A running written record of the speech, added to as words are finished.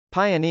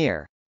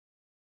Pioneer.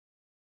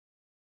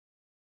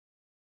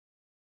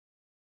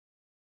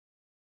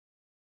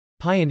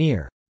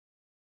 Pioneer.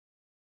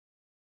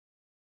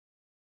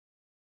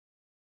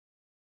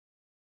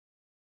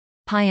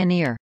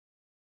 Pioneer.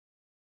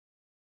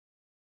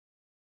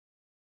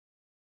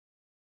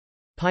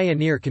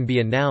 Pioneer can be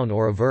a noun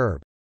or a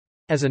verb.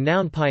 As a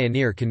noun,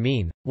 pioneer can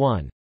mean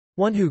 1.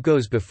 One who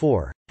goes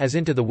before, as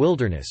into the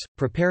wilderness,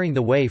 preparing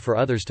the way for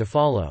others to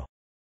follow.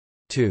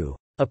 2.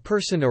 A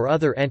person or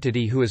other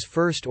entity who is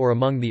first or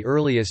among the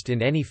earliest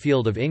in any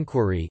field of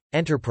inquiry,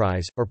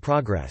 enterprise, or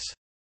progress.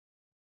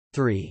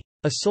 3.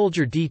 A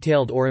soldier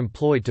detailed or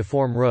employed to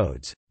form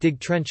roads, dig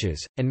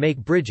trenches, and make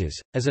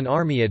bridges, as an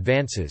army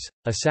advances,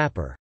 a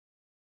sapper.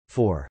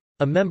 4.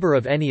 A member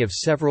of any of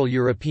several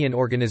European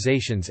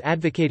organizations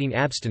advocating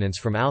abstinence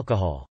from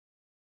alcohol.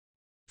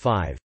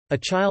 5. A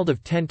child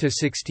of 10 to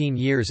 16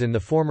 years in the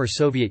former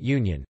Soviet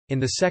Union, in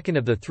the second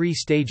of the 3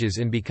 stages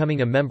in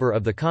becoming a member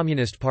of the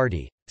Communist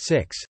Party.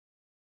 6.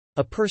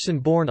 A person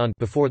born on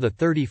before the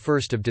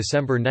 31st of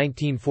December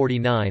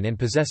 1949 and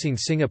possessing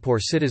Singapore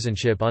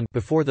citizenship on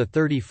before the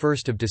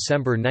 31st of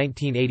December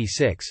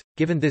 1986,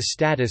 given this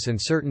status and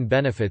certain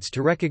benefits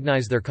to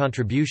recognize their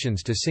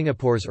contributions to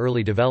Singapore's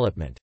early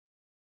development.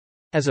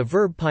 As a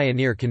verb,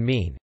 pioneer can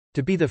mean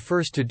to be the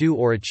first to do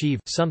or achieve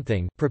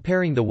something,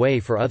 preparing the way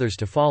for others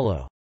to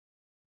follow.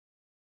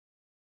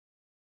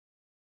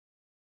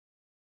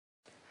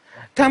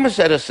 Thomas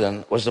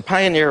Edison was the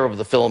pioneer of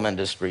the film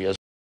industry as